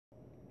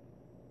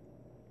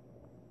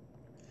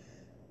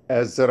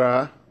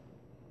Ezra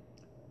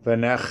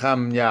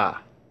v'Nehemiah.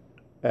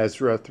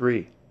 Ezra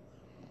 3.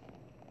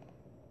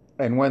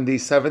 And when the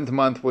 7th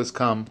month was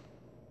come,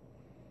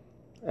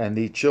 and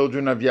the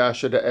children of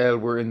Yashar'el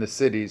were in the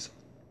cities,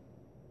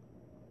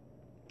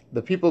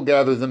 the people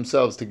gathered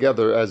themselves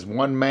together as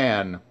one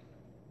man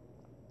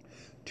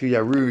to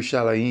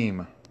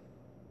Yerushalayim.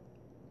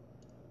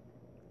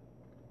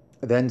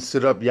 Then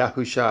stood up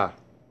Yahusha,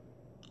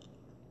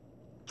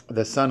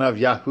 the son of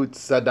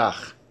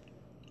Yahutsadach,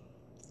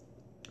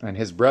 and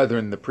his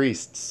brethren the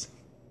priests,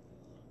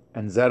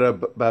 and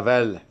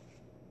Zerubbabel,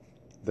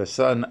 the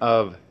son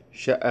of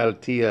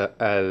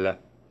Shealtiel,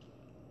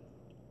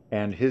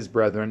 and his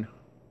brethren,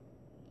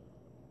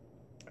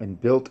 and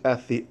built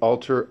at the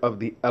altar of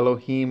the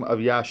Elohim of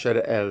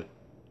Yashar'el,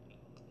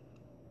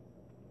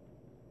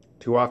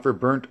 to offer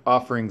burnt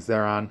offerings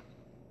thereon,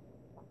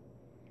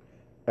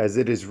 as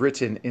it is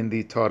written in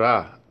the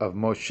Torah of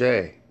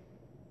Moshe,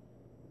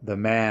 the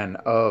man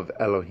of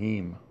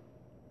Elohim.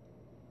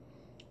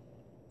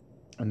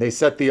 And they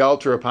set the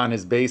altar upon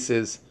his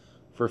bases,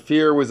 for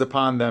fear was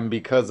upon them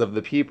because of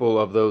the people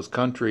of those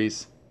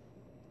countries.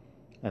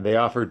 And they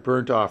offered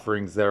burnt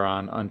offerings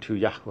thereon unto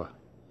Yahweh,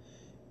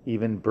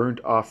 even burnt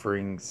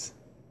offerings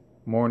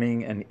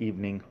morning and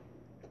evening.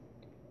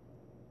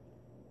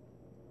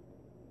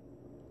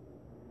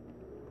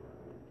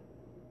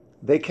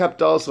 They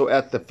kept also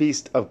at the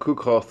feast of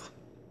Kukkoth,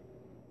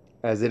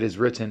 as it is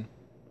written,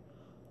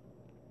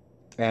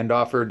 and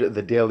offered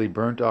the daily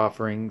burnt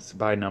offerings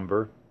by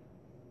number,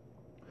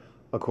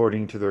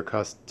 according to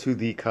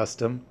the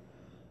custom,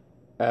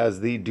 as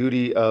the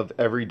duty of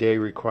every day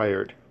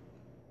required.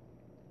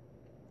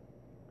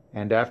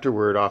 And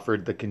afterward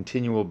offered the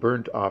continual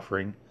burnt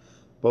offering,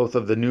 both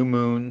of the new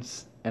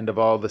moons and of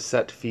all the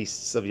set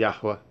feasts of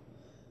Yahweh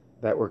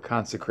that were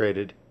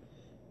consecrated,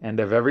 and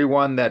of every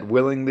one that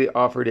willingly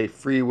offered a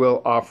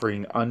freewill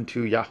offering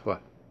unto Yahweh.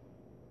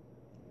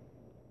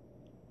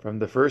 From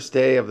the first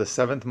day of the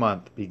 7th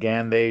month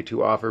began they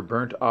to offer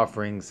burnt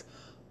offerings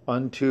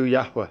unto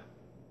Yahweh.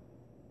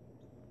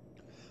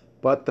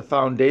 But the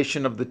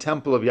foundation of the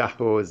temple of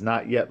Yahweh was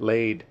not yet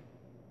laid.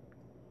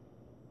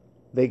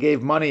 They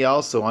gave money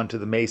also unto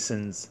the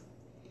masons,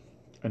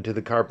 and to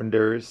the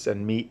carpenters,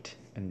 and meat,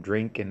 and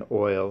drink, and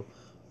oil,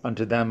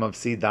 unto them of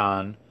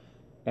Sidon,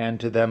 and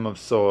to them of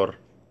Sor,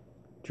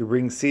 to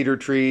bring cedar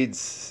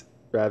trees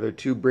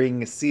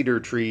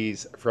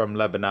from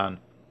Lebanon,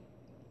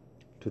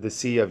 to the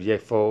sea of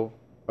Yepho,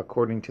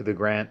 according to the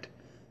grant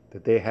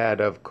that they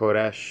had of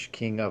Koresh,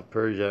 king of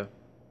Persia.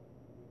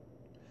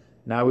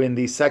 Now in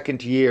the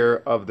 2nd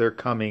year of their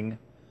coming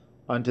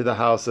unto the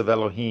house of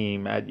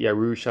Elohim at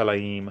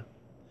Yerushalayim,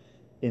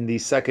 in the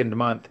 2nd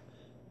month,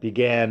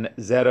 began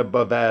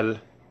Zerubbabel,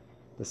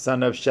 the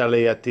son of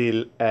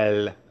Shealtiel,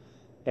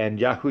 and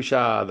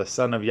Yahusha, the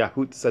son of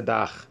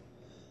Yahutsadach,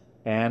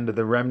 and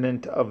the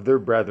remnant of their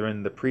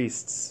brethren, the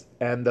priests,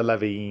 and the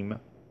Leviim,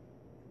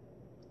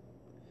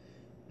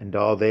 and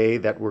all they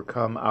that were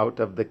come out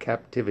of the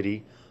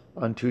captivity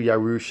unto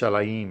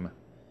Yerushalayim,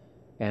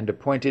 and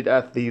appointed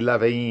at the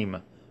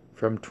Leviim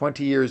from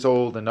 20 years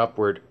old and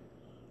upward,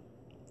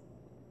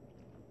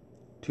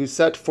 to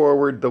set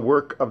forward the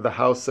work of the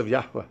house of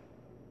Yahweh.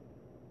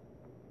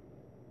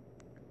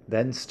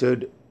 Then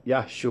stood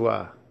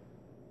Yahshua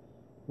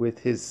with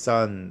his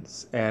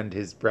sons and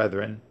his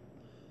brethren,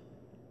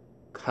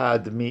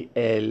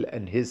 Kadmiel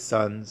and his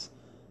sons,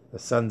 the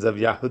sons of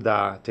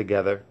Yehudah,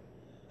 together,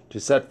 to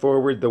set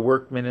forward the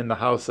workmen in the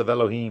house of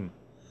Elohim,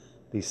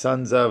 the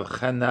sons of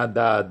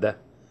Henadad,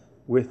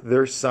 with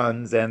their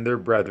sons and their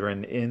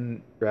brethren,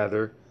 the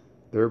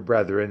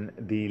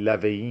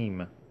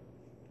Leviim.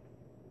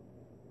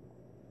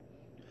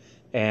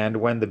 And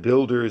when the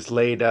builders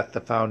laid at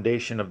the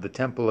foundation of the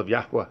temple of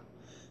Yahweh,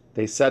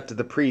 they set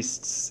the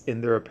priests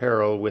in their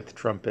apparel with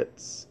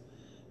trumpets,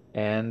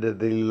 and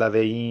the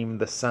Leviim,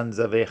 the sons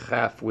of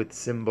Echaf, with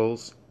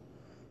cymbals,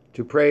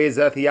 to praise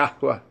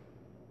Yahweh,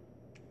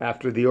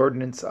 after the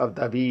ordinance of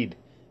David,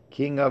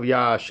 king of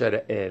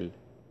Yashar'el.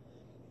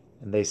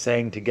 And they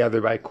sang together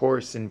by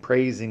course in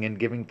praising and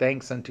giving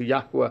thanks unto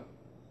Yahweh,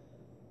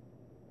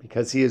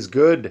 because he is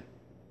good,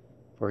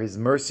 for his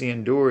mercy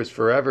endures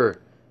forever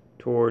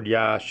toward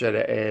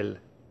Yashar'el.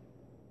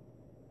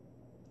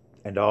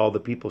 And all the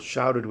people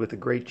shouted with a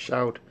great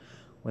shout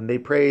when they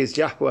praised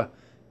Yahweh,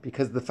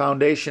 because the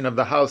foundation of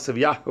the house of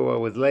Yahweh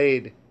was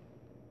laid.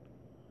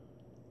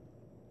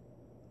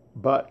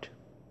 But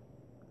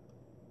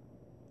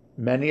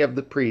many of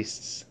the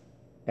priests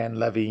and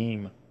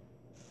Leviim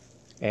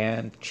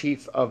and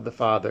chief of the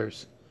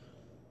fathers,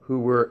 who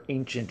were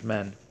ancient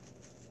men,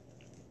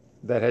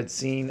 that had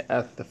seen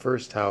at the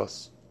first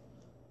house,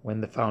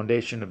 when the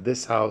foundation of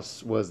this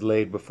house was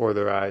laid before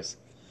their eyes,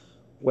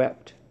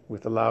 wept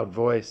with a loud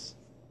voice,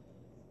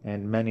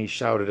 and many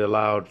shouted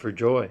aloud for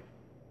joy,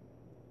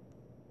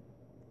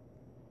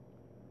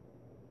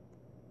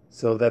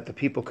 so that the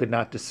people could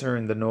not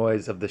discern the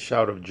noise of the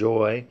shout of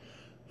joy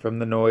from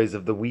the noise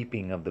of the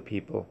weeping of the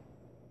people.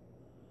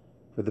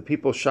 For the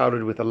people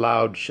shouted with a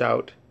loud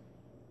shout,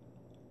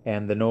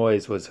 and the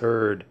noise was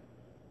heard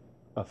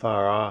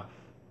afar off.